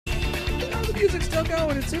music's still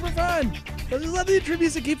going. It's super fun. I just let the intro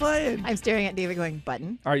music keep playing. I'm staring at David going,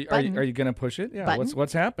 button. Are you going to push it? Yeah. Button.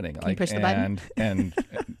 What's happening? Can you push the button? And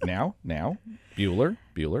now, Bueller.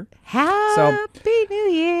 Happy New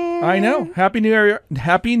Year. I know. Happy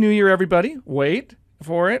New Year, everybody. Wait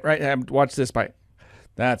for it. Right. Watch this.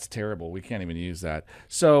 That's terrible. We can't even use that.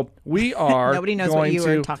 So we are. Nobody knows what you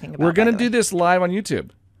were talking about. We're going to do this live on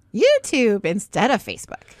YouTube. YouTube instead of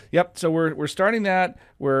Facebook. Yep. So we're starting that.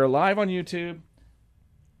 We're live on YouTube.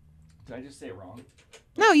 Did I just say it wrong?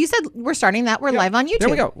 No, you said we're starting that. We're live on YouTube. There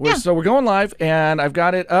we go. So we're going live, and I've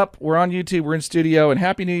got it up. We're on YouTube. We're in studio, and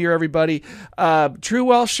Happy New Year, everybody. True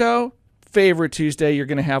Wealth Show, favorite Tuesday you're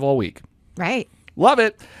going to have all week. Right. Love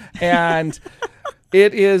it. And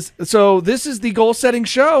it is, so this is the goal setting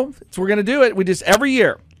show. So we're going to do it. We just every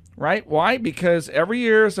year, right? Why? Because every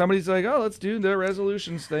year somebody's like, oh, let's do the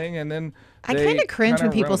resolutions thing. And then I kind of cringe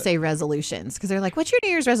when people say resolutions because they're like, what's your New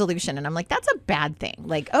Year's resolution? And I'm like, that's a bad thing.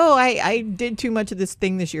 Like, oh, I did too much of this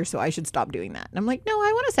thing this year, so I should stop doing that. And I'm like, no,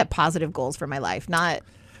 I want to set positive goals for my life, not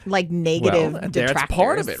like negative detractors. That's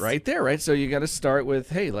part of it right there, right? So you got to start with,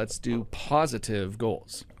 hey, let's do positive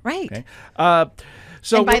goals. Right. Okay.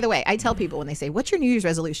 And by the way, I tell people when they say, what's your New Year's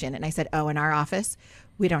resolution? And I said, oh, in our office,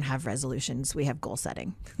 we don't have resolutions. We have goal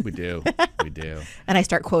setting. We do. And I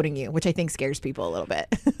start quoting you, which I think scares people a little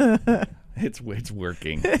bit. It's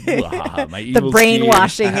working. My evil the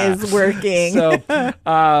brainwashing is working.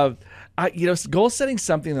 So, goal setting is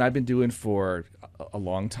something that I've been doing for a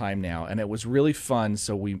long time now, and it was really fun.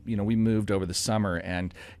 So we moved over the summer,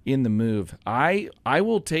 and in the move, I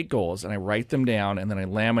will take goals and I write them down, and then I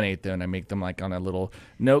laminate them and I make them like on a little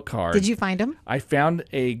note card. Did you find them? I found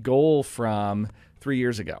a goal from 3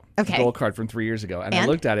 years ago. Okay. A goal card from 3 years ago, and I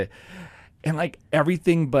looked at it, and like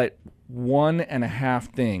everything but 1.5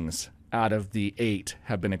 things out of the 8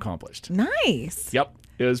 have been accomplished. Nice. Yep.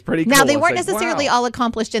 It was pretty cool. Now, they weren't necessarily all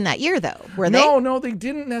accomplished in that year, though, were they? No, they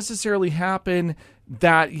didn't necessarily happen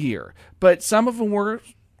that year. But some of them were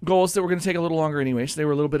goals that were going to take a little longer anyway, so they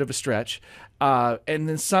were a little bit of a stretch. And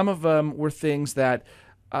then some of them were things that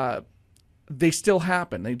they still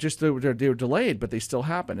happen. They were delayed, but they still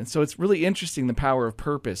happen. And so it's really interesting, the power of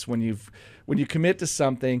purpose when you commit to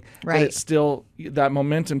something, right. But it's still, that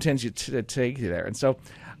momentum tends to take you there. And so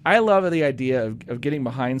I love the idea of getting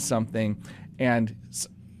behind something and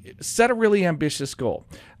set a really ambitious goal.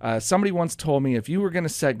 Somebody once told me if you were going to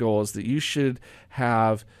set goals that you should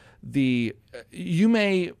have Is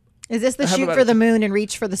this the shoot for the moon and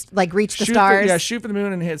reach the stars? Shoot for the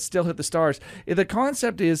moon and still hit the stars. The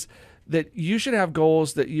concept is that you should have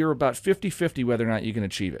goals that you're about 50-50 whether or not you can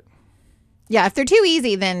achieve it. Yeah, if they're too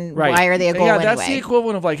easy, then why are they a goal anyway? Yeah, that's the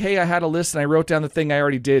equivalent of like, hey, I had a list and I wrote down the thing I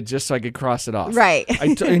already did just so I could cross it off. Right.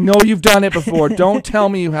 I know you've done it before. Don't tell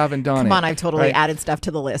me you haven't done it. Come on, I've totally added stuff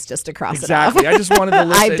to the list just to cross it off. Exactly. I just wanted the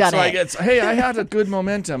list. I've done it. Hey, I had a good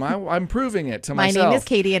momentum. I'm proving it to myself. My name is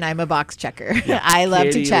Katie and I'm a box checker. Yeah, I love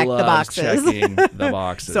Katie to check the boxes. Checking the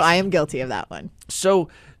boxes. So I am guilty of that one. So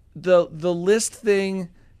the list thing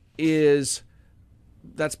is...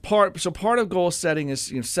 That's part of goal setting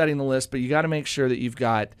is setting the list, but you got to make sure that you've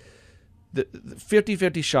got the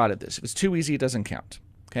 50-50 shot at this. If it's too easy, it doesn't count.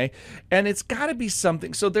 Okay, and it's got to be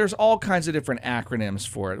something. So there's all kinds of different acronyms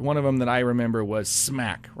for it. One of them that I remember was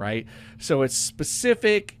SMACK, right? So it's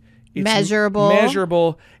specific, it's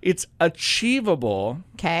measurable, it's achievable.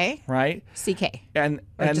 Okay, right? CK, and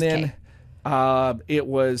then it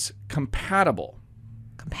was compatible.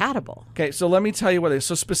 Compatible. Okay, so let me tell you what it is.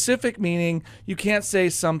 So specific meaning you can't say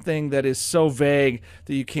something that is so vague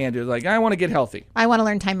that you can't do it. Like, I want to get healthy. I want to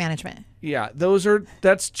learn time management. Yeah,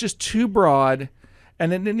 that's just too broad,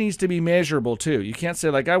 and then it needs to be measurable too. You can't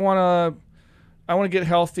say like, I want to get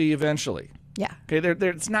healthy eventually. Yeah. Okay,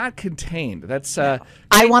 it's not contained. That's I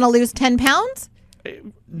want to lose 10 pounds.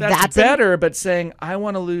 That's better, but saying I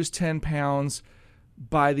want to lose 10 pounds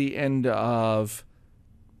by the end of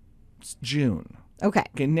June. Okay.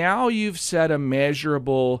 Now you've set a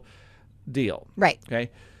measurable deal. Right.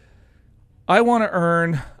 Okay. I want to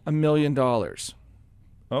earn $1 million.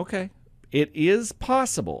 Okay. It is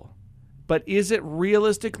possible, but is it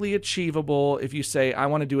realistically achievable if you say, I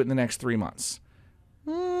want to do it in the next 3 months?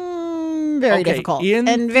 Very difficult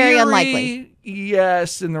and very unlikely.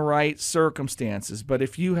 Yes, in the right circumstances. But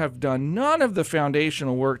if you have done none of the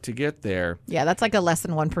foundational work to get there. Yeah, that's like a less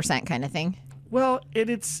than 1% kind of thing. Well,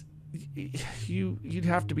 you'd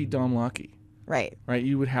have to be dumb lucky. Right.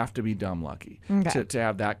 You would have to be dumb lucky to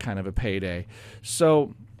have that kind of a payday.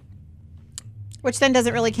 So, which then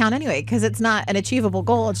doesn't really count anyway because it's not an achievable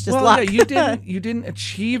goal. It's just luck. Yeah, you didn't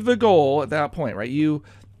achieve the goal at that point, right? You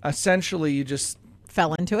essentially just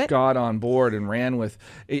fell into it. got on board and ran with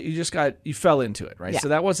it. You fell into it, right? Yeah. So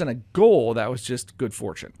that wasn't a goal. That was just good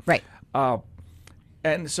fortune. Right.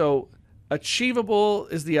 And so achievable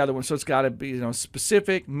is the other one. So it's got to be,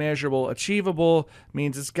 specific, measurable. Achievable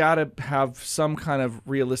means it's got to have some kind of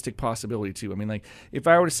realistic possibility too. I mean, like if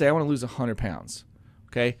I were to say I want to lose 100 pounds,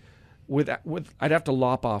 okay, I'd have to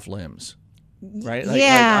lop off limbs. Right?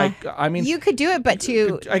 I mean, you could do it, but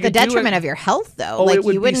to the detriment of your health, though. It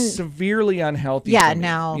would be severely unhealthy. Yeah,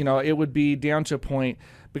 no. It would be down to a point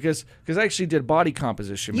because I actually did body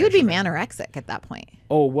composition. You would be manorexic at that point.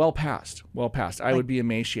 Oh, well past. I would be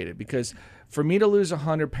emaciated because for me to lose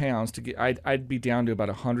 100 pounds, I'd be down to about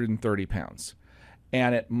 130 pounds.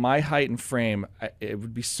 And at my height and frame, it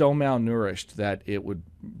would be so malnourished that it would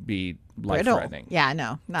be life-threatening. Yeah,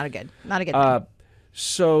 no, not a good thing.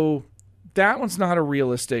 So that one's not a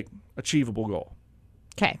realistic, achievable goal.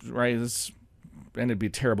 Okay. Right? And it'd be a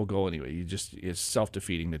terrible goal anyway. It's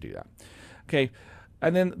self-defeating to do that. Okay.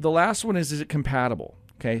 And then the last one is it compatible?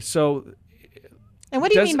 Okay. So. And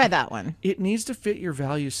what do you mean by that one? It needs to fit your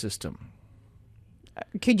value system.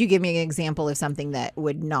 Could you give me an example of something that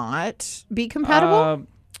would not be compatible?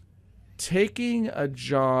 Taking a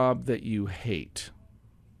job that you hate.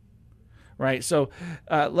 Right, so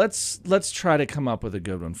let's try to come up with a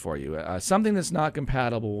good one for you. Something that's not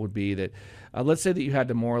compatible would be that, let's say that you had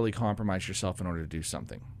to morally compromise yourself in order to do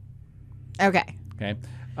something. Okay. Okay.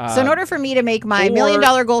 So in order for me to make my $1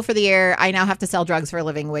 million goal for the year, I now have to sell drugs for a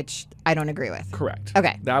living, which I don't agree with. Correct.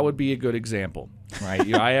 Okay. That would be a good example,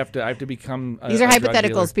 right? I have to become. These are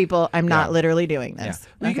hypotheticals, people. I'm not literally doing this.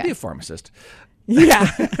 Yeah. Well, you can be a pharmacist. Yeah.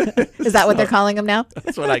 Is that what they're calling them now?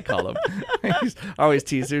 That's what I call them. I always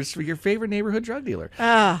tease. There's your favorite neighborhood drug dealer.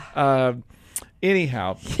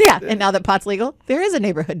 Anyhow. Yeah, and now that pot's legal, there is a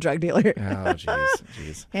neighborhood drug dealer. Oh,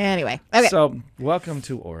 jeez. Anyway, okay. So, welcome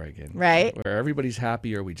to Oregon. Right. Where everybody's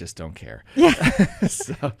happy or we just don't care. Yeah.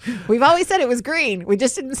 So, we've always said it was green. We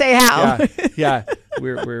just didn't say how. Yeah.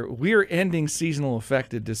 We're ending seasonal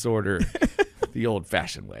affective disorder the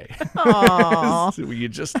old-fashioned way. Aww. So you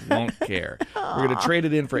just won't care. We're going to trade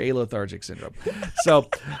it in for alothargic syndrome. So,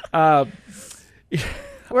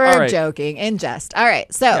 we're joking in jest. All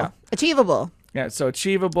right. So, achievable. Yeah, so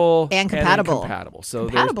achievable and compatible. So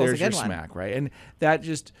Compatible there's is a good your one. smack, right? And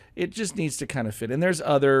it just needs to kind of fit. And there's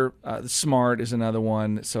other SMART is another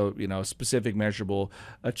one. So specific, measurable,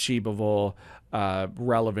 achievable,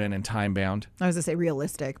 relevant, and time bound. I was gonna say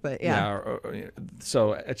realistic, but yeah.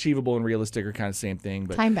 So achievable and realistic are kind of the same thing,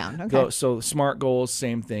 but time bound. Okay. So SMART goals,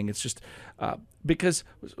 same thing. It's just because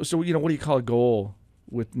what do you call a goal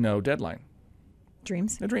with no deadline?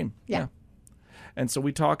 Dreams. A dream. Yeah. And so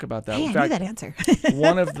we talk about that. Hey, In I fact, knew that answer.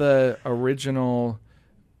 one of the original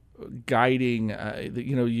guiding,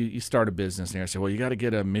 you start a business and you say, well, you got to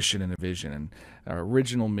get a mission and a vision. And our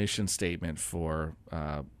original mission statement for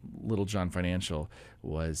Little John Financial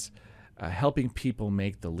was helping people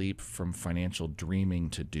make the leap from financial dreaming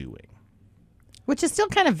to doing. Which is still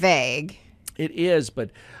kind of vague. It is,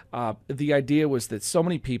 but the idea was that so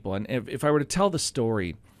many people, and if I were to tell the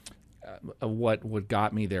story of what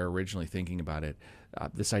got me there originally thinking about it,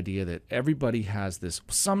 this idea that everybody has this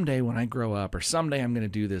someday when I grow up or someday I'm going to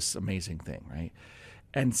do this amazing thing, right?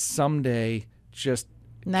 And someday just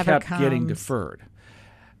never kept comes. Getting deferred.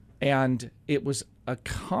 And it was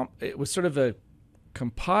sort of a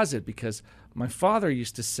composite because my father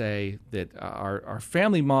used to say that our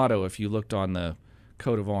family motto, if you looked on the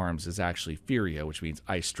coat of arms, is actually Furia, which means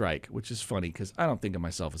I strike, which is funny because I don't think of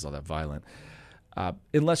myself as all that violent.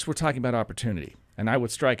 Unless we're talking about opportunity, and I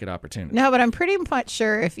would strike at opportunity. No, but I'm pretty much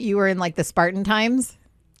sure if you were in like the Spartan times,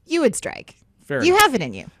 you would strike. Fair you enough. have it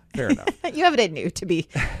in you. Fair enough. You have it in you to be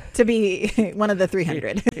one of the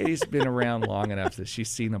 300. Katie's been around long enough that she's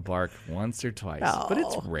seen a bark once or twice, but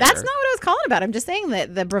it's rare. That's not what I was calling about. I'm just saying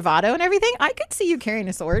that the bravado and everything, I could see you carrying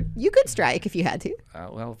a sword. You could strike if you had to.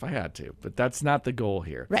 Well, if I had to, but that's not the goal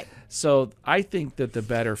here. Right. So I think that the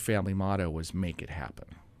better family motto was make it happen.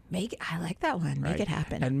 I like that one. Make it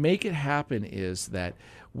happen. And make it happen is that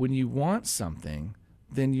when you want something,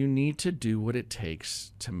 then you need to do what it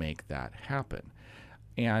takes to make that happen.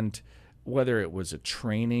 And whether it was a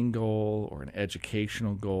training goal or an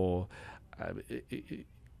educational goal,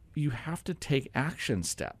 you have to take action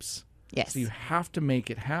steps. Yes. So you have to make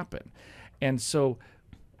it happen. And so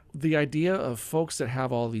the idea of folks that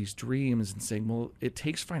have all these dreams and saying, well, it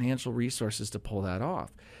takes financial resources to pull that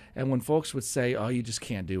off. And when folks would say, oh, you just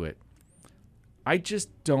can't do it, I just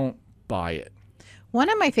don't buy it. One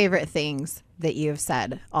of my favorite things that you have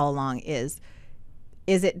said all along is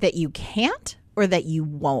it that you can't or that you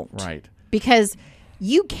won't? Right. Because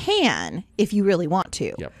you can if you really want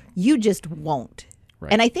to. Yep. You just won't.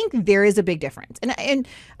 Right. And I think there is a big difference. And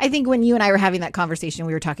I think when you and I were having that conversation,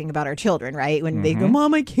 we were talking about our children, right? When they go,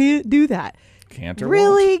 Mom, I can't do that. Can't or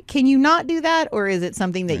really? Won't. Can you not do that? Or is it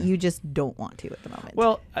something that you just don't want to at the moment?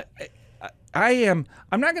 Well, I'm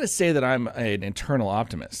not going to say that I'm an eternal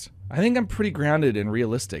optimist. I think I'm pretty grounded and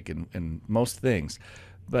realistic in most things.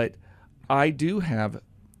 But I'm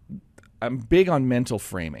big on mental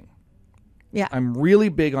framing. Yeah. I'm really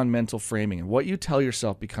big on mental framing, and what you tell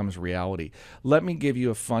yourself becomes reality. Let me give you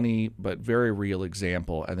a funny but very real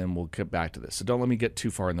example, and then we'll get back to this. So don't let me get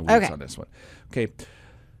too far in the weeds on this one. Okay.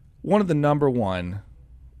 One of the number one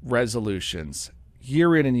resolutions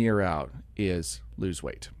year in and year out is lose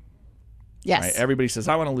weight. Yes. Right? Everybody says,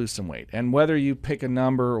 I want to lose some weight. And whether you pick a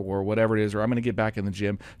number or whatever it is, or I'm going to get back in the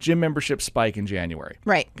gym membership spike in January.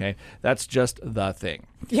 Right. Okay. That's just the thing.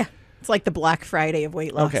 Yeah. It's like the Black Friday of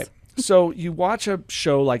weight loss. Okay. So you watch a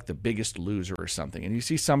show like The Biggest Loser or something, and you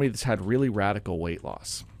see somebody that's had really radical weight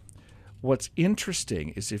loss. What's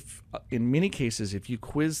interesting is in many cases, if you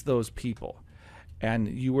quiz those people and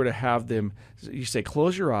you were to have them, you say,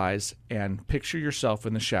 close your eyes and picture yourself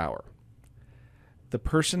in the shower. The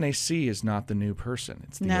person they see is not the new person.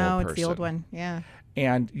 It's the old person. No, it's the old one. Yeah.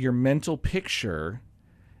 And your mental picture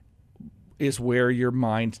is where your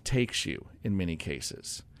mind takes you in many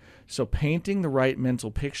cases. So painting the right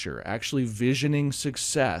mental picture, actually visioning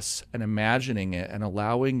success and imagining it and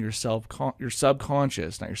allowing your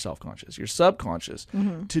subconscious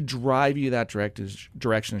to drive you that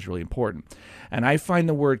direction is really important. And I find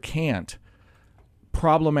the word can't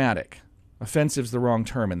problematic. Offensive is the wrong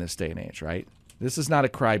term in this day and age, right? This is not a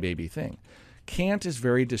crybaby thing. Can't is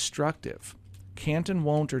very destructive. Can't and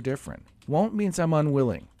won't are different. Won't means I'm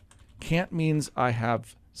unwilling. Can't means I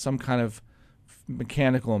have some kind of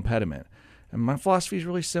mechanical impediment. And my philosophy is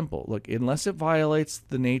really simple. Look, unless it violates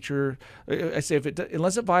the nature, unless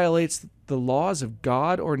it violates the laws of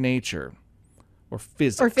God or nature or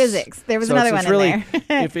physics. Or physics. There was another one really, in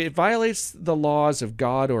there. If it violates the laws of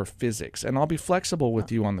God or physics, and I'll be flexible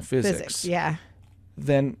with you on the physics, yeah,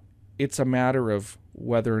 then it's a matter of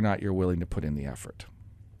whether or not you're willing to put in the effort.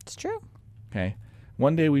 It's true. Okay.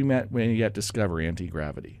 One day we met when you got discover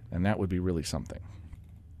anti-gravity, and that would be really something.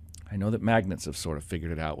 I know that magnets have sort of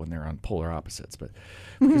figured it out when they're on polar opposites, but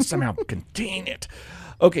we can somehow contain it.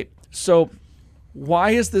 Okay, so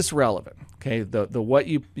why is this relevant? Okay, the what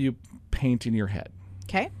you paint in your head.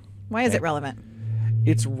 Okay, why is it relevant?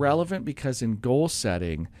 It's relevant because in goal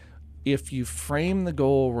setting, if you frame the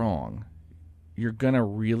goal wrong, you're going to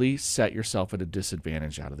really set yourself at a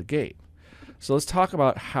disadvantage out of the gate. So let's talk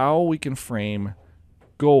about how we can frame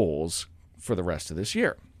goals for the rest of this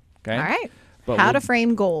year. Okay? All right. How to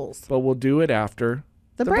frame goals. But we'll do it after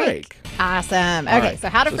the break. Awesome. Okay, right. So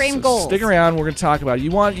how to frame goals. Stick around. We're going to talk about it.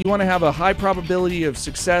 You want to have a high probability of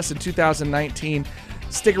success in 2019.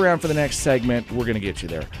 Stick around for the next segment. We're going to get you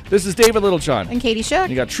there. This is David Littlejohn. And Katie Shook.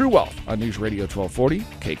 You got True Wealth on News Radio 1240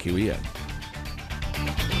 KQEN.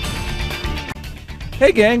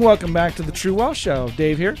 Hey, gang. Welcome back to the True Wealth Show.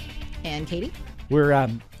 Dave here. And Katie. We're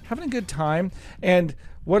having a good time. And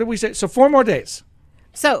what did we say? So 4 more days.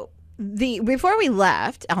 So before we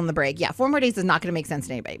left on the break, 4 more days is not going to make sense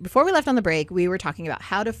to anybody. Before we left on the break, we were talking about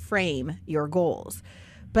how to frame your goals.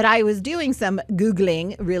 But I was doing some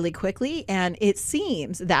Googling really quickly, and it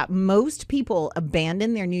seems that most people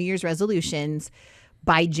abandon their New Year's resolutions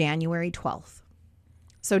by January 12th.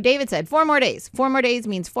 So David said 4 more days. 4 more days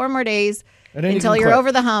means 4 more days until you're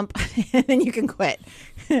over the hump, and then you can quit.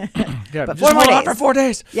 Yeah, but just 4 more days. For 4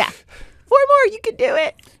 days. Yeah. 4 more, you can do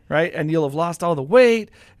it. Right? And you'll have lost all the weight,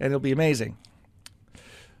 and it'll be amazing.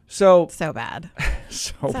 So bad.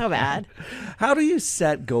 So bad. How do you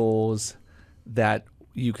set goals that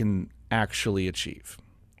you can actually achieve?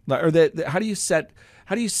 Or how do you set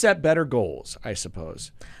better goals, I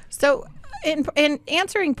suppose? So in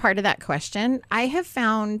answering part of that question, I have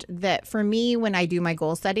found that for me, when I do my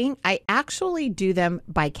goal setting, I actually do them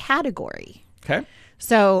by category. Okay.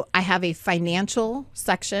 So I have a financial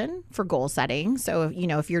section for goal setting. So,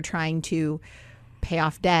 if you're trying to pay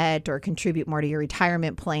off debt or contribute more to your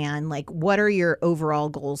retirement plan, like what are your overall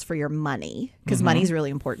goals for your money? Because money is really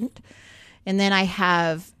important. And then I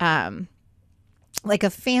have like a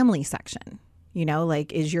family section,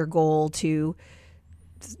 like is your goal to,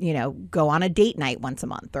 go on a date night once a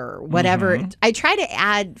month or whatever. I try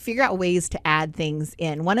to figure out ways to add things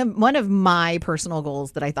in. One of my personal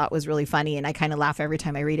goals that I thought was really funny, and I kind of laugh every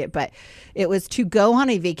time I read it, but it was to go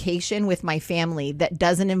on a vacation with my family that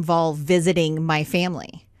doesn't involve visiting my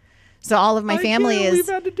family. So all of my family is. We've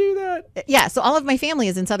had to do that. Yeah, so all of my family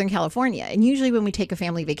is in Southern California, and usually when we take a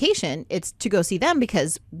family vacation, it's to go see them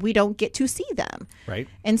because we don't get to see them. Right.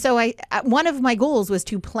 And so one of my goals was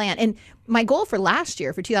to plan, and my goal for last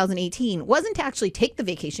year, for 2018, wasn't to actually take the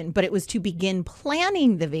vacation, but it was to begin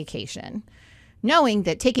planning the vacation, knowing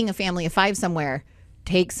that taking a family of 5 somewhere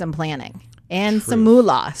takes some planning and some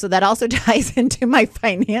moolah. So that also ties into my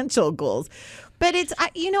financial goals. But it's, I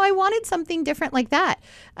wanted something different like that.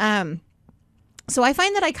 So I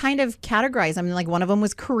find that I kind of categorize. I mean, like one of them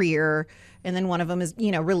was career, and then one of them is,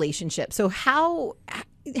 relationship. So how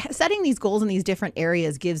setting these goals in these different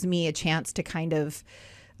areas gives me a chance to kind of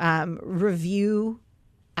review,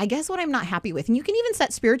 I guess, what I'm not happy with. And you can even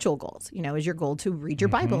set spiritual goals. Is your goal to read your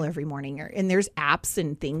Bible every morning? And there's apps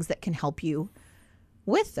and things that can help you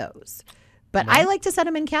with those. But I like to set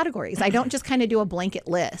them in categories. I don't just kind of do a blanket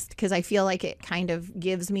list because I feel like it kind of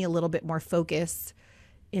gives me a little bit more focus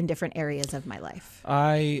in different areas of my life.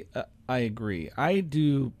 I agree. I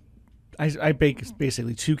bake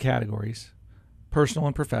basically 2 categories, personal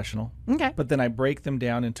and professional. Okay. But then I break them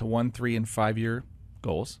down into 1, 3, and 5 year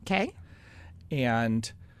goals. Okay.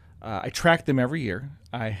 And I track them every year.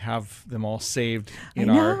 I have them all saved in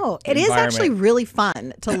I our know. It is actually really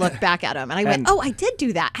fun to look back at them. And I went, I did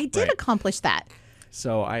do that. I did accomplish that.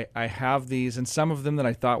 So I have these, and some of them that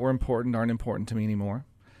I thought were important aren't important to me anymore.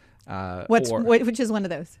 Which is one of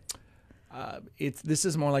those? This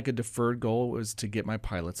is more like a deferred goal, was to get my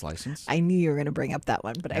pilot's license. I knew you were going to bring up that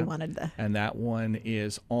one, but I wanted to. And that one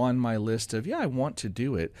is on my list of, I want to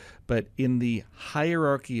do it. But in the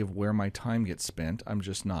hierarchy of where my time gets spent, I'm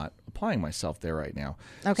just not applying myself there right now.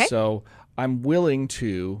 Okay. So I'm willing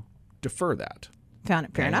to defer that. Fair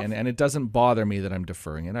enough. And it doesn't bother me that I'm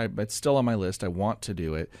deferring it. It's still on my list. I want to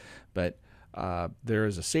do it. But there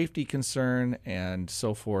is a safety concern and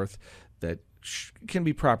so forth that can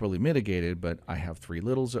be properly mitigated, but I have 3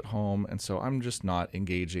 littles at home, and so I'm just not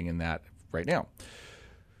engaging in that right now.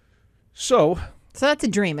 So that's a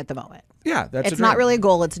dream at the moment. Yeah, that's a dream. It's not really a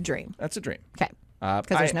goal, it's a dream. That's a dream. Okay.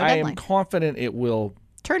 Because there's no I deadline. am confident it will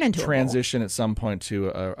turn into transition at some point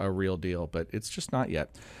to a real deal, but it's just not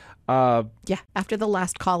yet. After the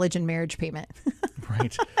last college and marriage payment.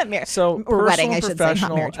 Right. So or wedding, I should say,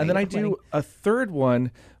 not marriage. And then I do a third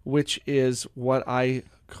one, which is what I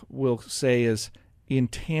will say is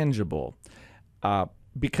intangible,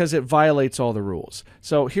 because it violates all the rules.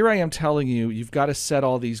 So here I am telling you, you've got to set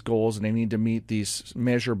all these goals, and they need to meet these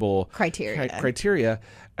measurable criteria.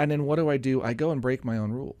 And then what do? I go and break my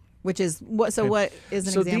own rule. Which is what? So what is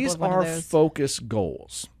an example these of one are of those? Focus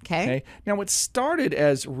goals. Okay. Now it started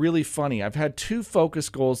as really funny. I've had 2 focus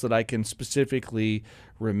goals that I can specifically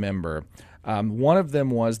remember. One of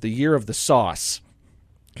them was the year of the sauce.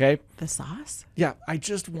 Okay. The sauce? Yeah, I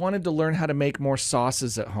just wanted to learn how to make more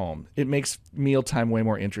sauces at home. It makes mealtime way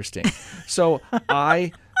more interesting. So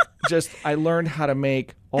I learned how to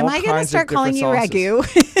make all kinds of different sauces. Am I going to start calling you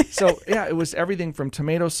Ragu? So yeah, it was everything from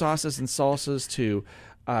tomato sauces and salsas to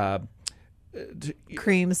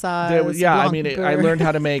cream sauce. I learned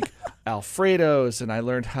how to make Alfredos, and I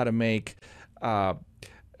learned how to make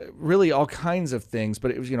really all kinds of things.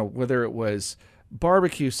 But it was, whether it was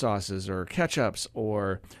barbecue sauces or ketchups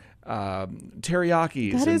or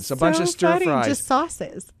teriyakis and a bunch of stir fries. Just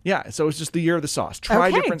sauces. Yeah, so it's just the year of the sauce.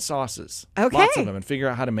 Try different sauces, lots of them, and figure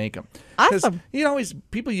out how to make them. Awesome.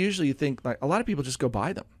 People usually think, like, a lot of people just go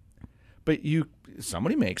buy them, but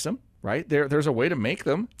somebody makes them. Right? There's a way to make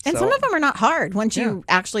them. And some of them are not hard once you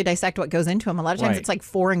actually dissect what goes into them. A lot of times it's like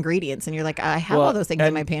 4 ingredients and you're like, I have all those things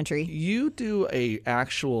in my pantry. You do a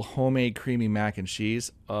actual homemade creamy mac and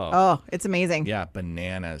cheese. Oh, it's amazing. Yeah,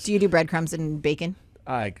 bananas. Do you do breadcrumbs and bacon?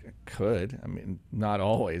 I could. I mean, not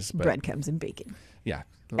always. But breadcrumbs and bacon. Yeah.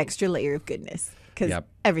 Extra layer of goodness. Because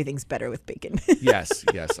everything's better with bacon. Yes.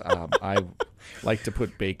 I like to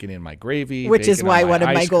put bacon in my gravy. Which is why one of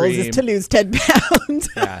my goals is to lose 10 pounds.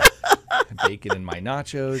 Yeah. Bacon in my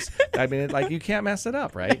nachos. I mean, you can't mess it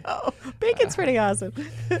up, right? Oh, bacon's pretty awesome.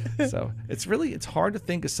 So it's hard to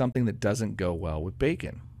think of something that doesn't go well with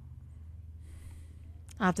bacon.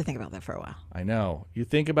 I'll have to think about that for a while. I know. You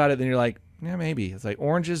think about it, then you're like, yeah, maybe. It's like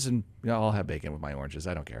oranges, and I'll have bacon with my oranges.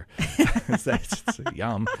 I don't care. it's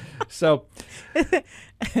yum. So,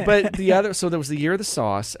 but there was the year of the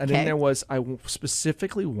sauce, and then there was, I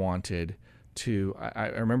specifically wanted to, I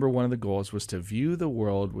remember one of the goals was to view the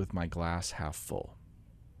world with my glass half full.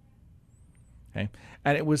 Okay.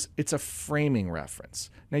 And it's a framing reference.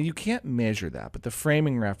 Now you can't measure that, but the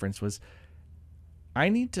framing reference was, I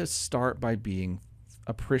need to start by being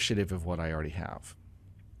appreciative of what I already have.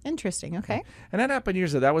 Interesting. Okay. And that happened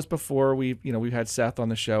years ago. That was before we had Seth on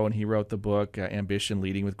the show, and he wrote the book Ambition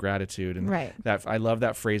Leading with Gratitude. And right. I love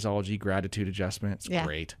that phraseology, gratitude adjustment. It's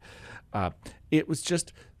great. It was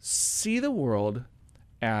just see the world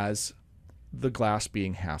as the glass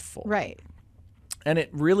being half full. Right. And it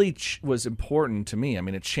really was important to me. I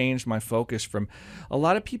mean, it changed my focus from a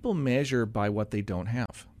lot of people measure by what they don't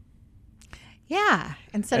have. Yeah,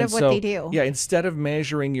 instead of what they do. Yeah, instead of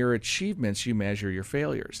measuring your achievements, you measure your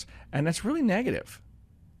failures. And that's really negative.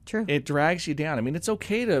 True. It drags you down. I mean, it's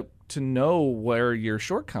okay to know where your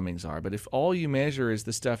shortcomings are, but if all you measure is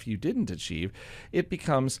the stuff you didn't achieve, it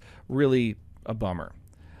becomes really a bummer.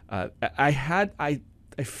 I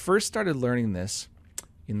first started learning this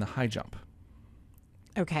in the high jump.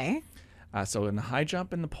 Okay. So in the high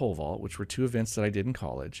jump and the pole vault, which were two events that I did in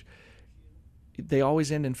college, they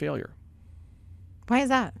always end in failure. Why is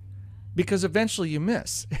that? Because eventually you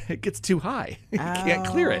miss. It gets too high. You can't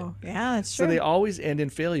clear it. Yeah, that's true. So they always end in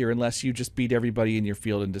failure unless you just beat everybody in your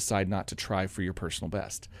field and decide not to try for your personal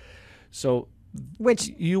best. So which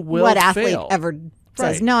you will what fail. athlete ever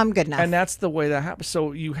says, right. No, I'm good enough. And that's the way that happens.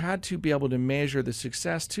 So you had to be able to measure the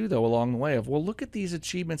success too, though, along the way of, well, look at these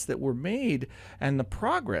achievements that were made and the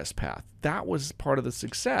progress path. That was part of the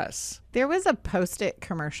success. There was a Post-it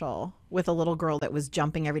commercial with a little girl that was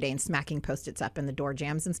jumping every day and smacking Post-its up in the door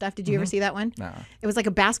jams and stuff. Did you ever see that one? No. It was like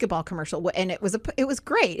a basketball commercial, and it was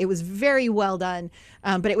great. It was very well done,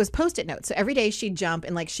 but it was Post-it notes. So every day she'd jump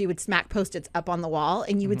and like she would smack Post-its up on the wall,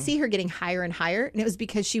 and you would see her getting higher and higher. And it was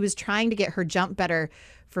because she was trying to get her jump better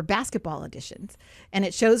for basketball auditions. And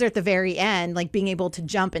it shows her at the very end, like being able to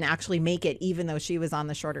jump and actually make it, even though she was on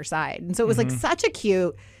the shorter side. And so it was like such a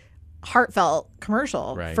cute, heartfelt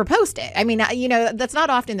commercial for Post-it. I mean, that's not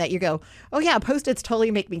often that you go, oh yeah, Post-its totally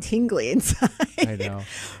make me tingly inside. I know.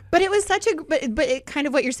 But it was such a, but it kind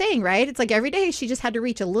of what you're saying, right? It's like every day she just had to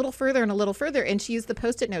reach a little further and a little further. And she used the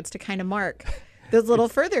Post-it notes to kind of mark those little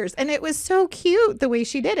furthers. And it was so cute the way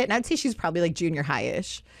she did it. And I'd say she's probably like junior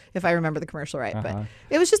high-ish, if I remember the commercial right. But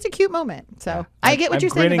it was just a cute moment. So I get what you're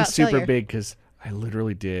saying about failure. I'm grinning super big because I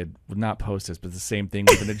literally did, not Post-its, but the same thing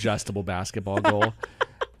with an adjustable basketball goal.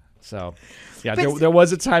 So, yeah, there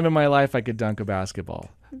was a time in my life I could dunk a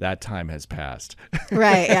basketball. That time has passed.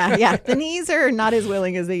 Right, yeah. The knees are not as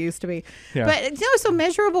willing as they used to be. Yeah. But no, so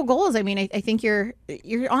measurable goals. I mean, I think you're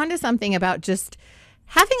onto something about just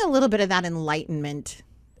having a little bit of that enlightenment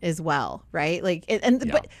as well, right? Like,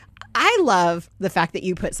 but I love the fact that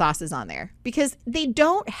you put sauces on there because they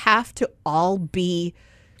don't have to all be.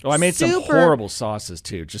 Oh, I made some horrible sauces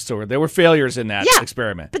too, just so there were failures in that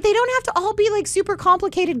experiment. But they don't have to all be like super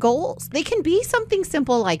complicated goals. They can be something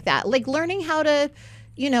simple like that, like learning how to,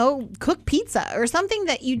 cook pizza or something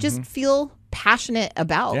that you just feel passionate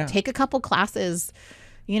about. Yeah. Take a couple classes,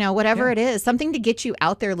 whatever it is, something to get you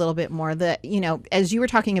out there a little bit more. That, as you were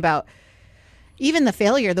talking about, even the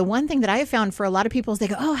failure, the one thing that I have found for a lot of people is they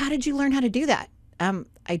go, oh, how did you learn how to do that?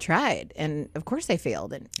 I tried, and of course I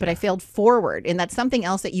failed, but I failed forward. And that's something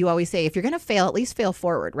else that you always say, if you're going to fail, at least fail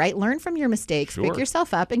forward, right? Learn from your mistakes, pick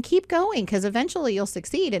yourself up, and keep going, because eventually you'll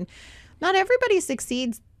succeed. And not everybody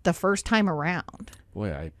succeeds the first time around.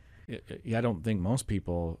 Boy, I don't think most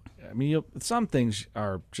people, I mean, some things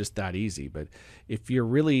are just that easy, but if you're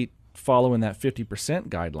really following that 50%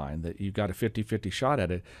 guideline, that you've got a 50-50 shot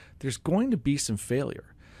at it, there's going to be some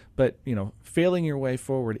failure. But, failing your way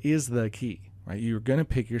forward is the key. Right? You're going to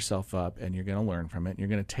pick yourself up and you're going to learn from it. And you're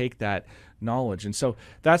going to take that knowledge. And so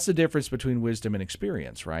that's the difference between wisdom and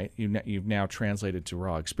experience, right? You've now translated to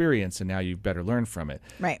raw experience, and now you've better learned from it.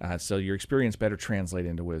 Right. So your experience better translate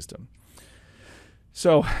into wisdom.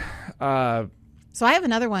 So I have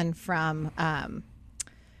another one from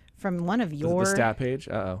one of your... The stat page?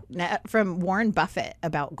 From Warren Buffett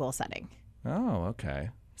about goal setting. Oh,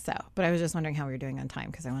 okay. So, but I was just wondering how we were doing on time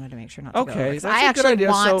because I wanted to make sure not to go over. Okay, that's a good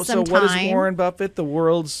idea. So what is Warren Buffett, the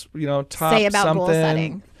world's top say about something? Goal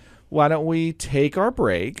setting. Why don't we take our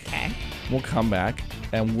break? Okay. We'll come back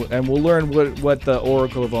and we'll learn what the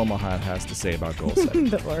Oracle of Omaha has to say about goal setting.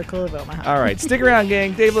 The Oracle of Omaha. All right, stick around,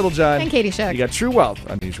 gang. Dave Littlejohn and Katie Shook. You got True Wealth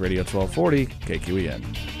on News Radio 1240 KQEN.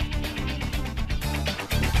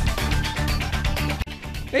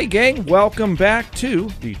 Hey, gang! Welcome back to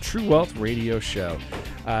the True Wealth Radio Show.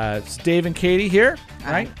 It's Dave and Katie here,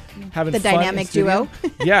 right? Having the fun dynamic duo.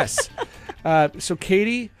 Yes. So,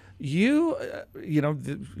 Katie, you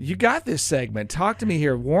got this segment. Talk to me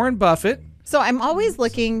here. Warren Buffett. So I'm always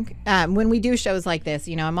looking, when we do shows like this,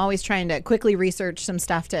 I'm always trying to quickly research some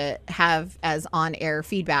stuff to have as on-air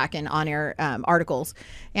feedback and on-air articles.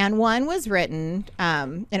 And one was written,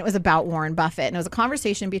 and it was about Warren Buffett. And it was a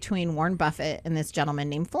conversation between Warren Buffett and this gentleman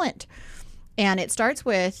named Flint. And it starts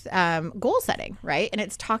with goal setting, right? And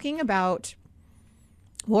it's talking about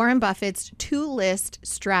Warren Buffett's two-list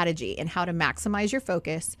strategy and how to maximize your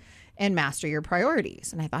focus and master your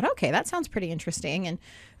priorities. And I thought, okay, that sounds pretty interesting. And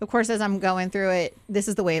of course, as I'm going through it, this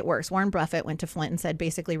is the way it works. Warren Buffett went to Flint and said,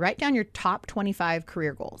 basically, write down your top 25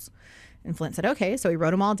 career goals. And Flint said, okay. So he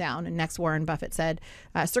wrote them all down. And next, Warren Buffett said,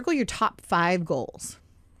 circle your top 5 goals.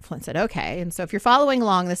 Flint said, okay. And so if you're following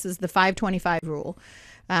along, this is the 5-25 rule.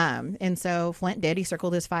 And so Flint did. He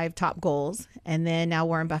circled his 5 top goals. And then now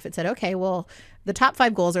Warren Buffett said, okay, well, the top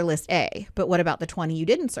 5 goals are list A, but what about the 20 you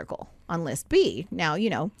didn't circle on list B? Now,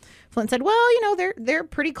 Flint said, well, they're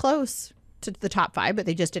pretty close to the top 5, but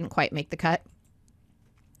they just didn't quite make the cut.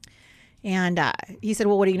 And he said,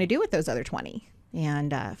 well, what are you going to do with those other 20?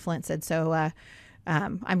 And Flint said, so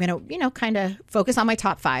I'm going to, kind of focus on my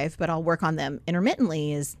top 5, but I'll work on them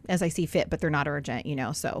intermittently as I see fit, but they're not urgent,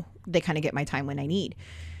 so they kind of get my time when I need.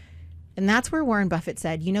 And that's where Warren Buffett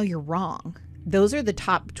said, you're wrong. Those are the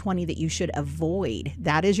top 20 that you should avoid.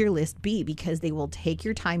 That is your list B, because they will take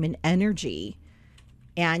your time and energy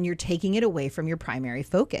and you're taking it away from your primary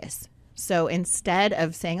focus. So instead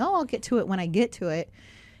of saying, oh, I'll get to it when I get to it,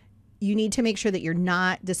 you need to make sure that you're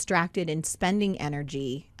not distracted and spending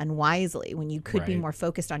energy unwisely when you could be more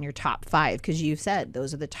focused on your top 5, because you said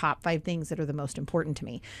those are the top 5 things that are the most important to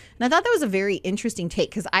me. And I thought that was a very interesting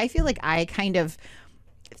take, because I feel like I kind of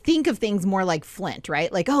think of things more like Flint,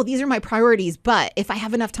 right? Like, oh, these are my priorities, but if I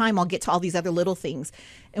have enough time, I'll get to all these other little things.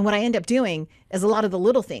 And what I end up doing is a lot of the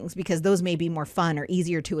little things, because those may be more fun or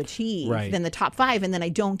easier to achieve than the top 5. And then I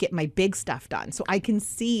don't get my big stuff done. So I can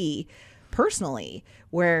see personally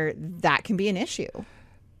where that can be an issue.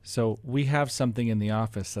 So we have something in the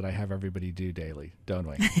office that I have everybody do daily, don't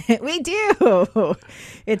we? We do.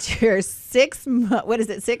 It's your 6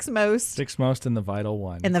 most? 6 most and the vital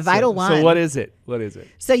one. And the vital one. So what is it?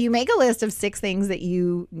 So you make a list of 6 things that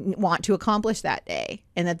you want to accomplish that day.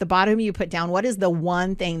 And at the bottom you put down, what is the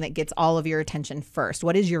one thing that gets all of your attention first?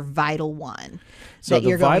 What is your vital one that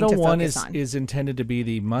you're going to focus on? So the vital one is intended to be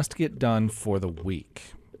the must get done for the week.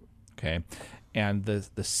 Okay. And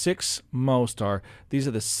the 6 most these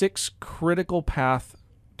are the 6 critical path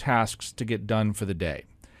tasks to get done for the day.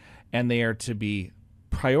 And they are to be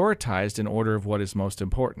prioritized in order of what is most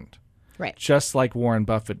important. Right. Just like Warren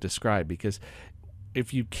Buffett described, because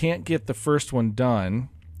if you can't get the first one done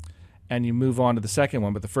and you move on to the second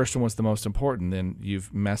one, but the first one was the most important, then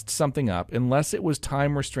you've messed something up, unless it was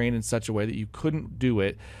time restrained in such a way that you couldn't do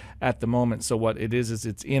it at the moment. So what it is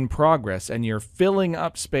it's in progress, and you're filling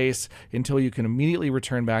up space until you can immediately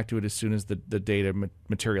return back to it as soon as the data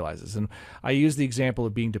materializes. And I use the example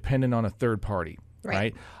of being dependent on a third party.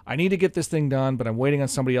 Right? I need to get this thing done, but I'm waiting on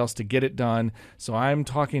somebody else to get it done. So I'm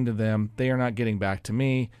talking to them. They are not getting back to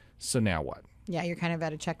me. So now what? Yeah, you're kind of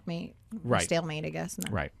at a checkmate, stalemate, I guess.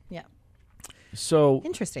 No. Right. Yeah. So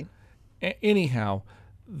interesting. Anyhow,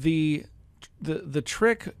 the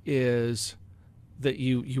trick is that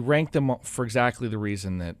you rank them for exactly the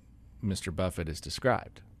reason that Mr. Buffett has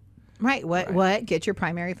described. Right. What gets your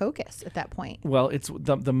primary focus at that point? Well, it's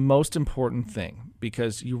the most important thing,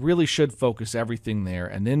 because you really should focus everything there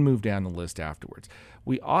and then move down the list afterwards.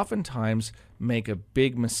 We oftentimes make a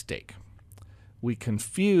big mistake. We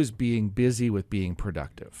confuse being busy with being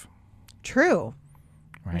productive. True.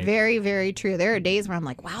 Right? Very, very true. There are days where I'm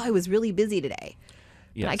like, wow, I was really busy today.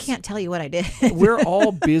 Yes. But I can't tell you what I did. We're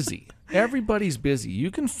all busy. Everybody's busy.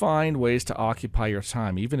 You can find ways to occupy your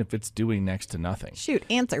time, even if it's doing next to nothing. Shoot,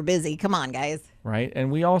 ants are busy. Come on, guys. Right?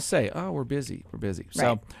 And we all say, oh, we're busy. We're busy.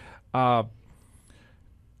 Right. So,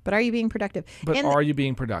 but are you being productive? Are you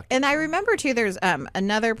being productive? And I remember, too, there's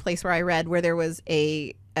another place where I read where there was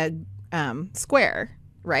a square,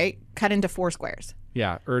 right, cut into 4 squares.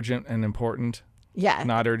 Yeah, urgent and important. Yeah.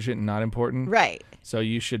 Not urgent and not important. Right. So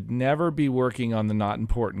you should never be working on the not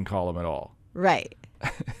important column at all. Right.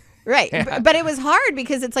 Right. Yeah. But it was hard,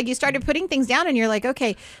 because it's like you started putting things down and you're like,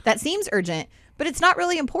 okay, that seems urgent, but it's not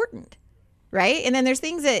really important. Right. And then there's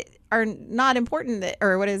things that are not important that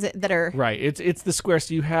are. Right. It's the square.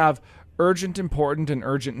 So you have urgent, important, and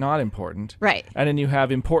urgent, not important. Right. And then you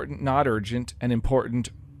have important, not urgent, and important,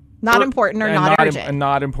 not important or not urgent. And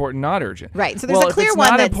not important, not urgent. Right. So there's a clear one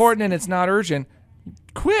that's not important and it's not urgent,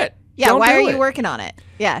 quit. Yeah. Why are you working on it?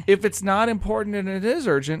 Yeah. If it's not important and it is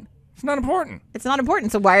urgent, it's not important. It's not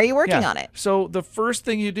important. So why are you working on it? So the first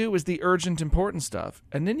thing you do is the urgent, important stuff.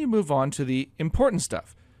 And then you move on to the important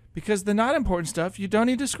stuff. Because the not important stuff, you don't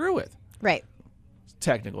need to screw with. Right.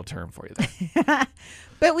 Technical term for you there.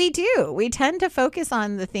 But we do. We tend to focus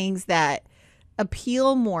on the things that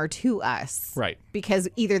appeal more to us. Right. Because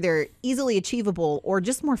either they're easily achievable or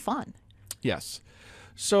just more fun. Yes.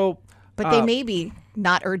 So But they may be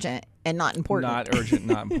not urgent and not important. Not urgent,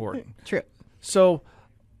 not important. True. So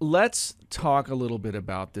let's talk a little bit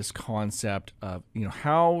about this concept of,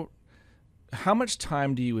 how much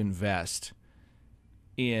time do you invest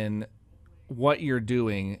in what you're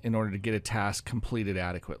doing in order to get a task completed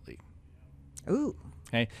adequately? Ooh.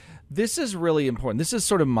 Okay. This is really important. This is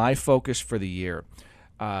sort of my focus for the year.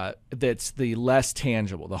 That's the less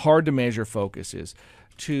tangible. The hard to measure focus is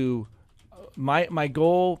to my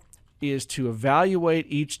goal is to evaluate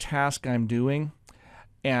each task I'm doing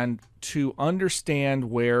and to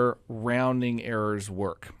understand where rounding errors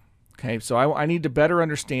work. Okay, so I need to better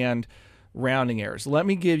understand rounding errors. Let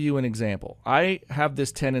me give you an example. I have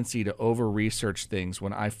this tendency to over-research things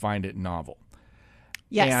when I find it novel.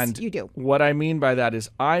 Yes, and you do. What I mean by that is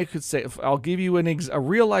I could say, I'll give you a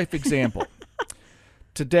real-life example.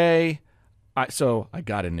 Today, I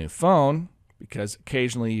got a new phone because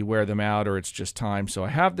occasionally you wear them out or it's just time. So I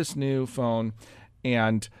have this new phone,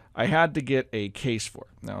 and I had to get a case for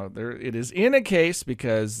it. Now, it is in a case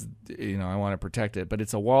because I want to protect it, but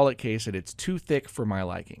it's a wallet case and it's too thick for my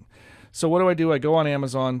liking. So what do? I go on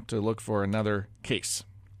Amazon to look for another case.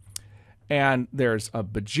 And there's a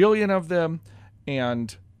bajillion of them,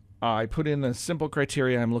 and I put in the simple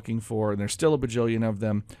criteria I'm looking for, and there's still a bajillion of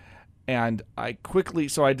them. And I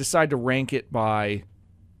decide to rank it by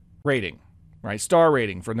rating. Right, star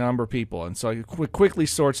rating for the number of people, and so I quickly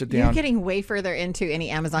sorts it down. You're getting way further into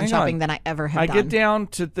any Amazon shopping than I ever have done. I get down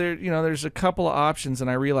to there's a couple of options,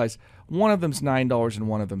 and I realize one of them's $9 and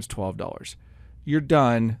one of them's $12. You're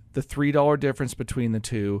done. The $3 difference between the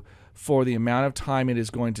two for the amount of time it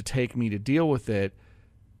is going to take me to deal with it,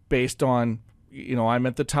 based on I'm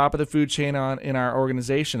at the top of the food chain in our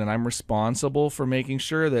organization, and I'm responsible for making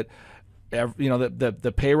sure that.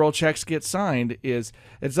 The payroll checks get signed. It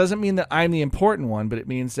doesn't mean that I'm the important one, but it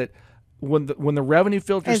means that when the revenue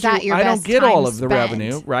filters through, I don't get all of the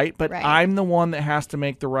revenue, right? But right. I'm the one that has to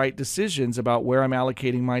make the right decisions about where I'm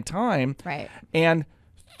allocating my time. Right. And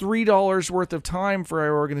 $3 worth of time for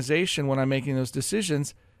our organization when I'm making those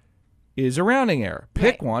decisions is a rounding error.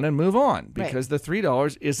 Pick one and move on, because the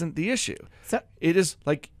 $3 isn't the issue. So it is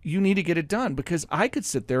like you need to get it done, because I could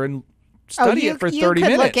sit there and study it for 30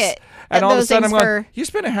 minutes. And all of a sudden I'm going, you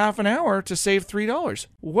spent a half an hour to save $3.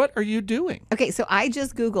 What are you doing? Okay, so I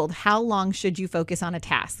just Googled how long should you focus on a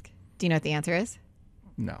task. Do you know what the answer is?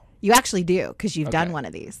 No. You actually do, because you've done one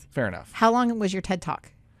of these. Fair enough. How long was your TED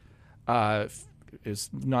Talk? It's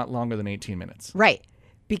not longer than 18 minutes. Right.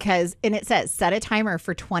 And it says set a timer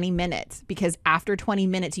for 20 minutes, because after 20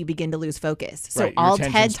 minutes you begin to lose focus. So all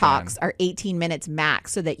TED Talks are 18 minutes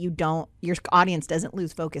max, so that your audience doesn't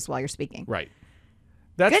lose focus while you're speaking. Right.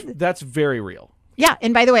 That's very real. Yeah.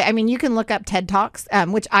 And by the way, you can look up TED Talks,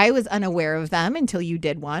 which I was unaware of them until you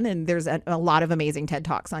did one. And there's a lot of amazing TED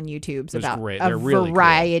Talks on YouTube about a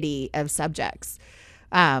variety of subjects.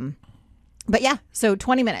 But yeah, so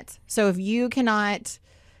 20 minutes. So if you cannot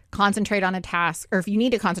concentrate on a task, or if you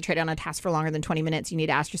need to concentrate on a task for longer than 20 minutes, you need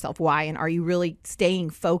to ask yourself why, and are you really staying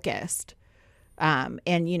focused? And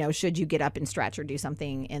should you get up and stretch or do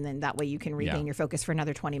something, and then that way you can regain your focus for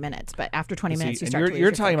another 20 minutes. But after 20 minutes, you start to lose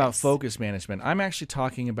you're talking about focus management. I'm actually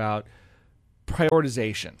talking about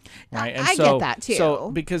prioritization, right? And I get that too.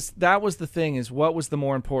 So because that was the thing, is what was the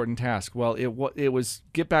more important task? Well, it was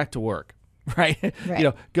get back to work. Right.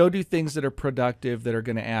 Go do things that are productive, that are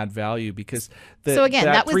going to add value, because that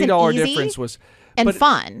was $3 difference was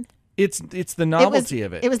fun. It's the novelty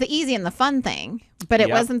of it. It was the easy and the fun thing, but it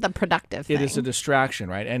wasn't the productive thing. It is a distraction,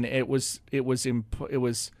 right? And it was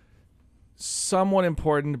somewhat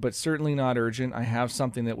important, but certainly not urgent. I have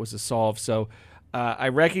something that was a solve, so I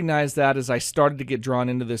recognized that as I started to get drawn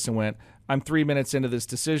into this and went, I'm 3 minutes into this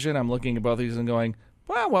decision. I'm looking at both of these and going,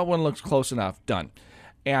 well, one looks close enough. Done.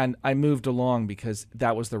 And I moved along because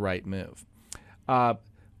that was the right move.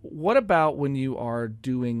 What about when you are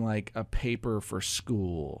doing like a paper for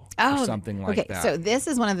school or something like that? So this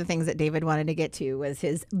is one of the things that David wanted to get to, was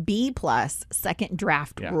his B+ second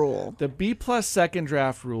draft rule. The B+ second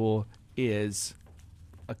draft rule is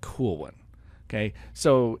a cool one. Okay,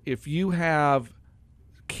 so if you have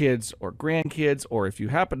kids or grandkids, or if you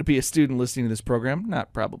happen to be a student listening to this program,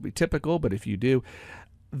 not probably typical, but if you do,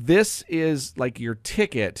 this is like your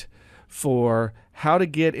ticket for how to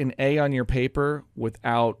get an A on your paper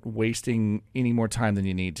without wasting any more time than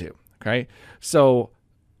you need to. Okay. So,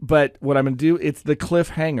 but what I'm going to do, it's the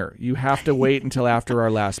cliffhanger. You have to wait until after our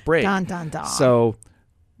last break. Dun, dun, dun. So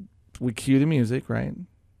we cue the music, right?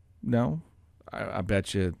 No, I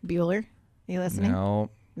bet you. Bueller, are you listening? No.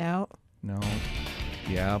 No.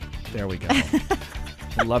 Yeah. There we go.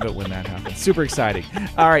 I love it when that happens. Super exciting.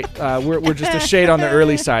 All right, we're just a shade on the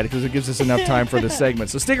early side because it gives us enough time for the segment.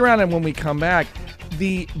 So stick around, and when we come back,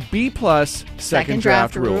 the B+ second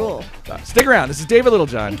draft rule. Stick around. This is David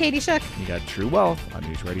Littlejohn. And Katie Shook. You got True Wealth on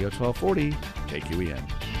News Radio 1240 KQEN.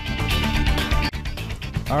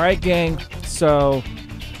 All right, gang. So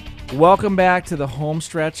welcome back to the home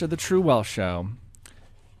stretch of the True Wealth Show.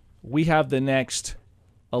 We have the next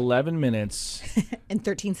 11 minutes and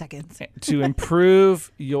 13 seconds to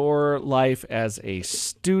improve your life as a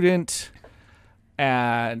student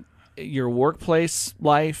and your workplace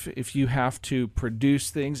life. If you have to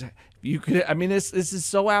produce things, you could. I mean, this is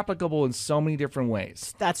so applicable in so many different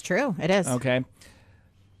ways. That's true. It is. Okay.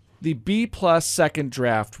 The B+ second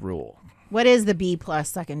draft rule. What is the B+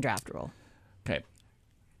 second draft rule? Okay.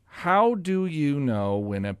 How do you know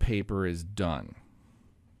when a paper is done?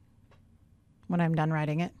 When I'm done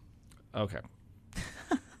writing it. Okay.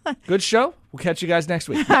 Good show. We'll catch you guys next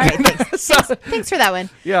week. All right. Thanks. Thanks for that one.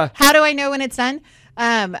 Yeah. How do I know when it's done?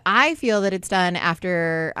 I feel that it's done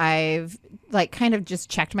after I've kind of just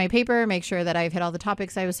checked my paper, make sure that I've hit all the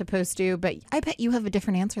topics I was supposed to. But I bet you have a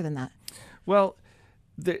different answer than that. Well,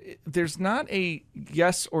 there's not a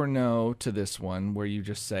yes or no to this one where you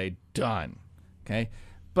just say done. Okay.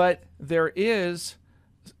 But there is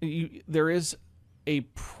a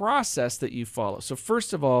process that you follow. So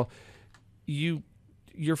first of all,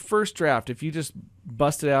 your first draft, if you just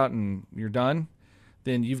bust it out and you're done,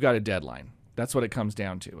 then you've got a deadline. That's what it comes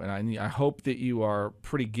down to. And I hope that you are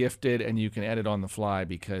pretty gifted and you can edit on the fly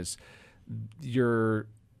because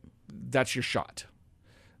that's your shot.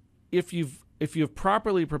 If you've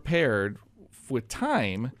properly prepared with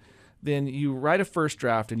time, then you write a first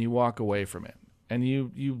draft and you walk away from it. And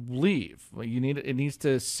you leave. It needs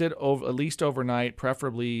to sit over at least overnight,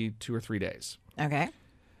 preferably 2 or 3 days. Okay.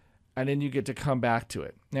 And then you get to come back to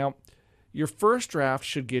it. Now, your first draft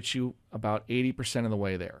should get you about 80% of the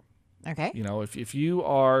way there. Okay. You know, if you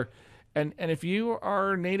are, and if you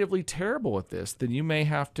are natively terrible at this, then you may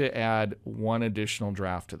have to add one additional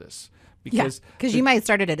draft to this. Because you might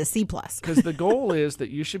start it at a C+. Because the goal is that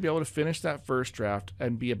you should be able to finish that first draft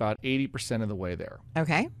and be about 80% of the way there.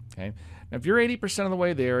 Okay. Okay. Now, if you're 80% of the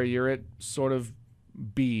way there, you're at sort of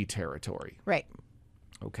B territory. Right.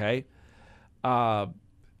 Okay.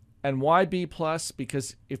 And why B+?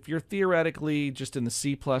 Because if you're theoretically just in the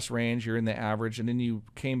C+ range, you're in the average, and then you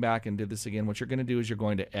came back and did this again, what you're going to do is you're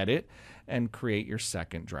going to edit and create your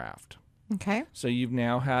second draft. Okay. So you've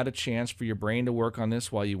now had a chance for your brain to work on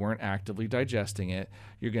this while you weren't actively digesting it.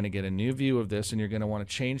 You're going to get a new view of this, and you're going to want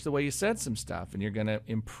to change the way you said some stuff, and you're going to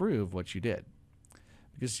improve what you did.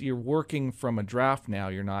 Because you're working from a draft now,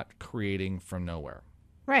 you're not creating from nowhere.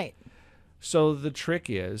 Right. So the trick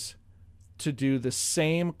is to do the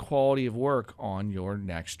same quality of work on your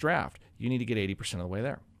next draft. You need to get 80% of the way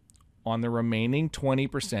there. On the remaining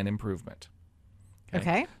 20% improvement.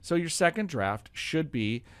 Okay. So your second draft should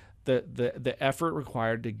be the effort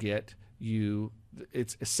required to get you.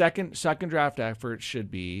 It's a second draft effort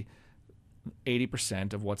should be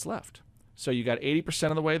 80% of what's left. So you got 80%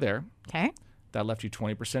 of the way there. Okay. That left you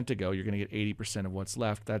 20% to go. You're going to get 80% of what's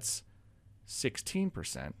left. That's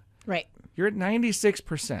 16%. Right. You're at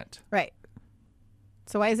 96%. Right.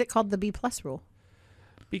 So why is it called the B+ rule?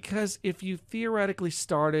 Because if you theoretically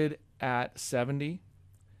started at 70,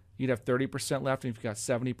 you'd have 30% left. And if you got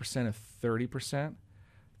 70% of 30%,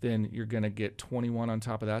 then you're going to get 21 on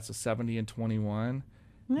top of that. So 70 and 21.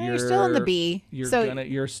 No, you're still in the B. You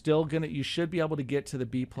should be able to get to the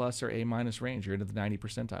B+ or A- range. You're into the 90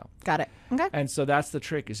 percentile. Got it. Okay. And so that's the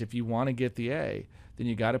trick is if you want to get the A, then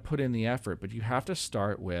you got to put in the effort, but you have to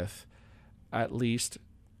start with at least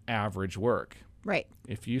average work. Right.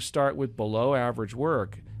 If you start with below average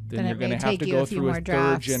work, then you're going to have to go through a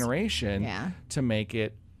third generation to make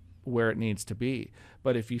it where it needs to be.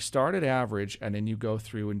 But if you start at average and then you go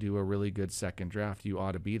through and do a really good second draft, you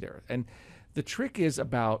ought to be there. And the trick is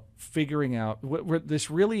about figuring out what this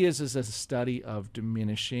really is a study of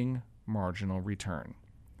diminishing marginal return.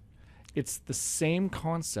 It's the same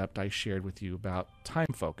concept I shared with you about time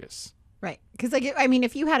focus. Right. Because,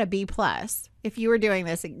 if you had a B+, if you were doing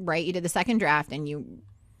this, right, you did the second draft and you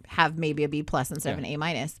have maybe a B+ instead of an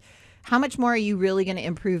A-, how much more are you really going to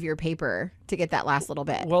improve your paper to get that last little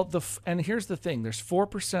bit? Well, and here's the thing. There's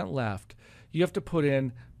 4% left. You have to put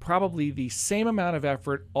in probably the same amount of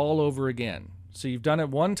effort all over again. So you've done it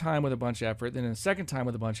one time with a bunch of effort, then a second time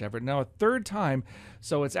with a bunch of effort, now a third time.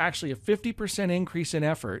 So it's actually a 50% increase in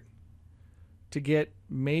effort to get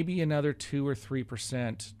maybe another 2 or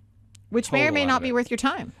 3%. Which may or may not be worth your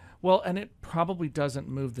time. Well, and it probably doesn't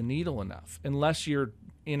move the needle enough unless you're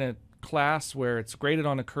in a class where it's graded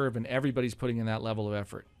on a curve and everybody's putting in that level of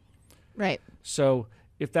effort. Right. So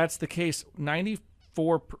if that's the case,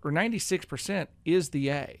 94 or 96% is the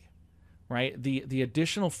A, right? The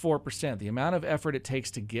additional 4%, the amount of effort it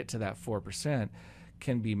takes to get to that 4%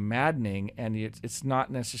 can be maddening, and it's not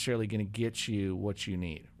necessarily going to get you what you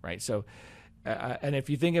need, right? So, and if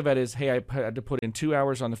you think of it as, hey, I had to put in 2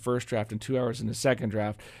 hours on the first draft and 2 hours in the second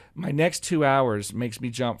draft, my next 2 hours makes me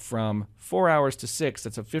jump from 4 hours to 6.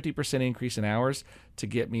 That's a 50% increase in hours to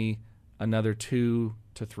get me another 2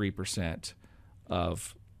 to 3%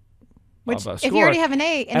 of which, of a score. if you already have an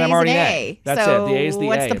A, and I'm already an an A. That's so it. The A is the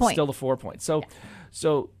what's A. the point? It's still the 4 points.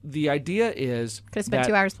 So the idea is Could have spent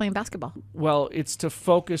 2 hours playing basketball. Well, it's to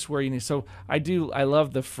focus where you need. So I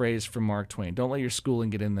love the phrase from Mark Twain: "Don't let your schooling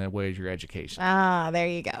get in the way of your education." Ah, there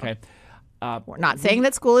you go. Okay. We're not saying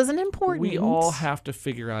that school isn't important. We all have to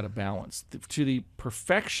figure out a balance. To the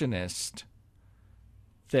perfectionist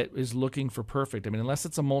that is looking for perfect, I mean, unless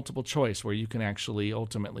it's a multiple choice where you can actually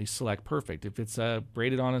ultimately select perfect. If it's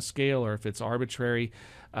graded on a scale, or if it's arbitrary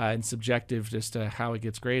and subjective just to how it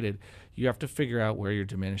gets graded, you have to figure out where your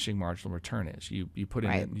diminishing marginal return is. You put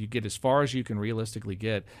in, you get as far as you can realistically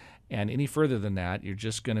get, and any further than that, you're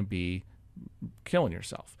just going to be killing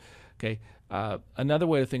yourself. Okay. Another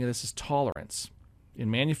way to think of this is tolerance. In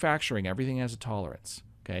manufacturing, everything has a tolerance.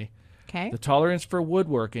 Okay. Okay. The tolerance for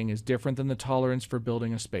woodworking is different than the tolerance for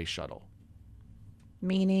building a space shuttle.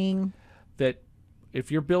 Meaning? That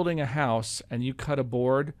if you're building a house and you cut a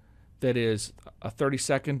board that is a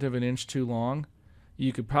 32nd of an inch too long,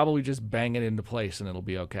 you could probably just bang it into place and it'll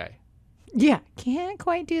be okay. Yeah. Can't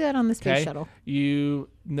quite do that on the space shuttle.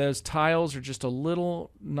 Those tiles are just a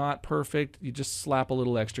little not perfect. You just slap a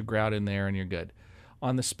little extra grout in there and you're good.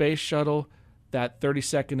 On the space shuttle, that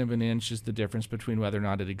 32nd of an inch is the difference between whether or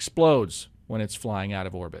not it explodes when it's flying out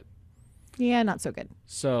of orbit. Yeah, not so good.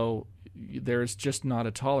 So there's just not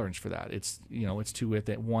a tolerance for that. It's to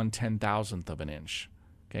within 1/10,000th of an inch.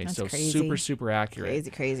 Okay, that's so crazy. super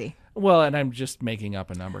accurate. Crazy. Well, and I'm just making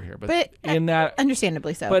up a number here, but in that,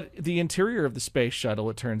 understandably so. But the interior of the space shuttle,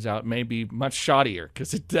 it turns out, may be much shoddier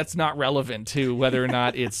because that's not relevant to whether or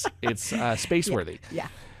not it's spaceworthy. Yeah.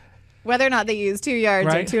 Whether or not they use 2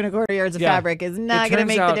 yards or 2 1/4 yards of fabric is not going to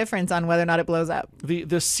make the difference on whether or not it blows up.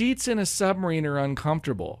 The seats in a submarine are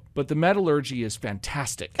uncomfortable, but the metallurgy is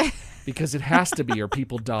fantastic because it has to be or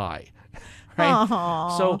people die. Right?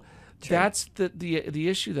 Aww, so that's the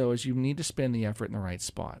issue, though, is you need to spend the effort in the right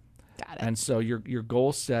spot. Got it. And so your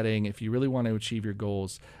goal setting, if you really want to achieve your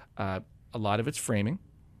goals, a lot of it's framing,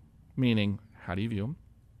 meaning how do you view them?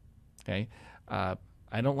 Okay. I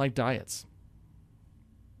don't like diets.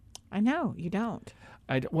 I know, you don't.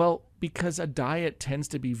 Well, because a diet tends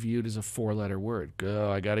to be viewed as a 4-letter word.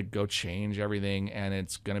 I got to go change everything, and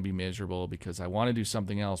it's going to be miserable because I want to do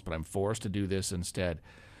something else, but I'm forced to do this instead.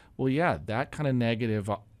 Well, yeah, that kind of negative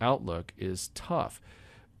outlook is tough.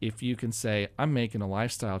 If you can say, I'm making a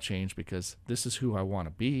lifestyle change because this is who I want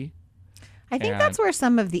to be. I think that's where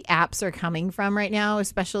some of the apps are coming from right now,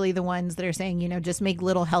 especially the ones that are saying, just make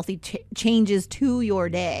little healthy changes to your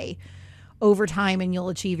day over time and you'll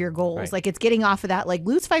achieve your goals. Right. Like it's getting off of that, like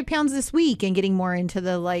lose 5 pounds this week and getting more into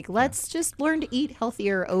the let's just learn to eat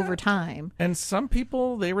healthier over time. And some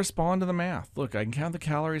people, they respond to the math. Look, I can count the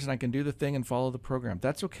calories and I can do the thing and follow the program.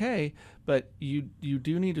 That's okay. But you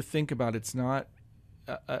do need to think about it's not,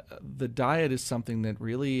 the diet is something that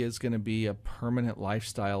really is going to be a permanent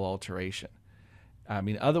lifestyle alteration. I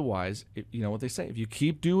mean, otherwise, what they say, if you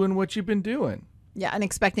keep doing what you've been doing. Yeah, and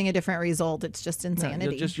expecting a different result, it's just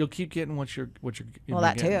insanity. No, you'll keep getting what you're well,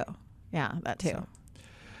 that getting. too. Yeah, that too. So.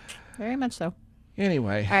 Very much so.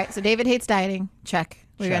 Anyway. All right, so David hates dieting. Check.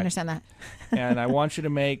 We understand that. And I want you to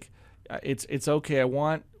make it's okay. I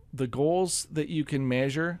want the goals that you can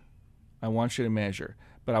measure. I want you to measure.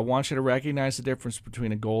 But I want you to recognize the difference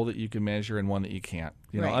between a goal that you can measure and one that you can't.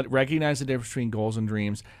 Recognize the difference between goals and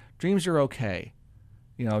dreams. Dreams are okay.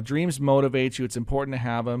 Dreams motivate you. It's important to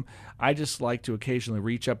have them. I just like to occasionally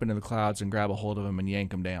reach up into the clouds and grab a hold of them and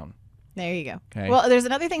yank them down. There you go. Okay. Well, there's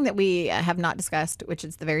another thing that we have not discussed, which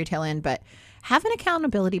is the very tail end, but have an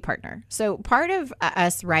accountability partner. So part of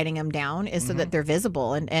us writing them down is so that they're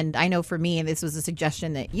visible. And I know for me, and this was a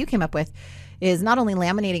suggestion that you came up with, is not only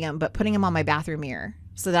laminating them, but putting them on my bathroom mirror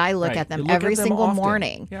so that I look at them every single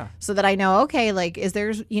morning. Yeah. So that I know, okay, is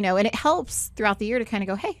there's, and it helps throughout the year to kind of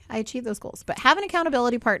go, hey, I achieved those goals. But have an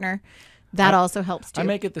accountability partner, that also helps too. I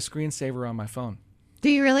make it the screensaver on my phone. Do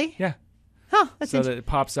you really? Yeah. Huh, that's so that it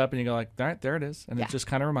pops up and you go all right, there it is. And it just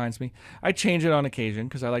kind of reminds me. I change it on occasion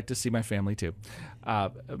because I like to see my family too.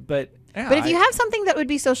 But if you have something that would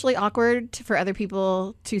be socially awkward for other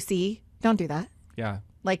people to see, don't do that. Yeah.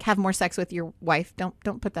 Like have more sex with your wife.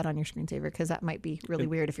 Don't put that on your screensaver because that might be really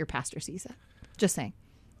weird if your pastor sees that. Just saying.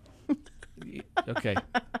 Okay.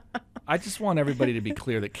 I just want everybody to be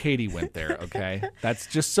clear that Katie went there, okay? That's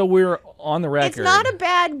just so we're on the record. It's not a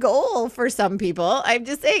bad goal for some people. I'm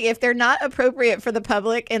just saying, if they're not appropriate for the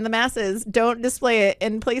public and the masses, don't display it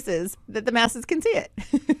in places that the masses can see it.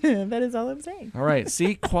 That is all I'm saying. All right.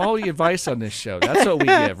 See, quality advice on this show. That's what we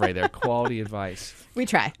give right there, quality advice. We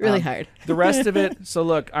try really hard. The rest of it, so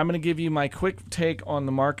look, I'm going to give you my quick take on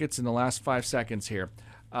the markets in the last 5 seconds here.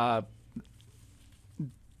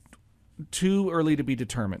 Too early to be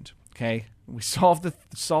determined. Okay, we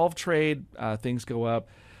solve trade, things go up.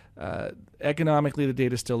 Economically, the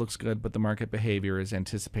data still looks good, but the market behavior is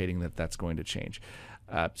anticipating that that's going to change.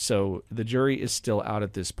 So the jury is still out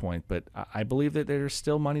at this point, but I believe that there's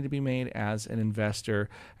still money to be made as an investor,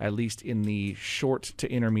 at least in the short to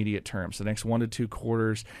intermediate terms, the next 1 to 2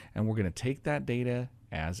 quarters, and we're going to take that data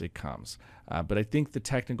as it comes. But I think the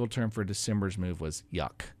technical term for December's move was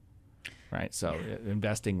yuck. Right, so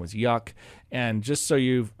investing was yuck, and just so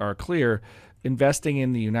you are clear, investing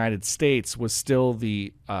in the United States was still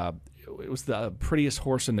the prettiest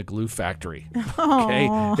horse in the glue factory. Okay,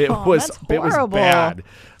 it was bad.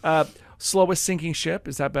 Slowest sinking ship,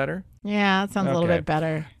 is that better? Yeah, that sounds a little bit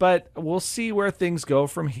better. But we'll see where things go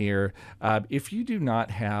from here. If you do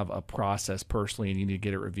not have a process personally and you need to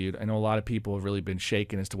get it reviewed, I know a lot of people have really been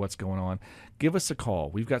shaken as to what's going on. Give us a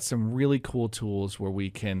call. We've got some really cool tools where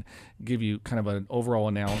we can give you kind of an overall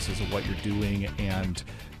analysis of what you're doing and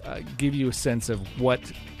give you a sense of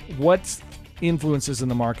what influences in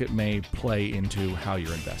the market may play into how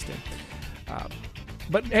you're investing.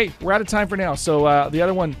 But hey, we're out of time for now. So the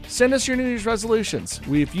other one, send us your New Year's resolutions.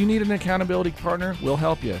 If you need an accountability partner, we'll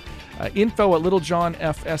help you.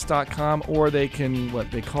 Info@littlejohnfs.com, or they can,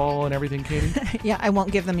 they call and everything, Katie? Yeah, I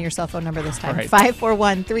won't give them your cell phone number this time. Right.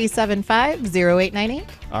 541-375-0898.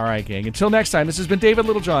 All right, gang. Until next time, this has been David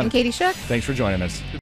Littlejohn. And Katie Shook. Thanks for joining us.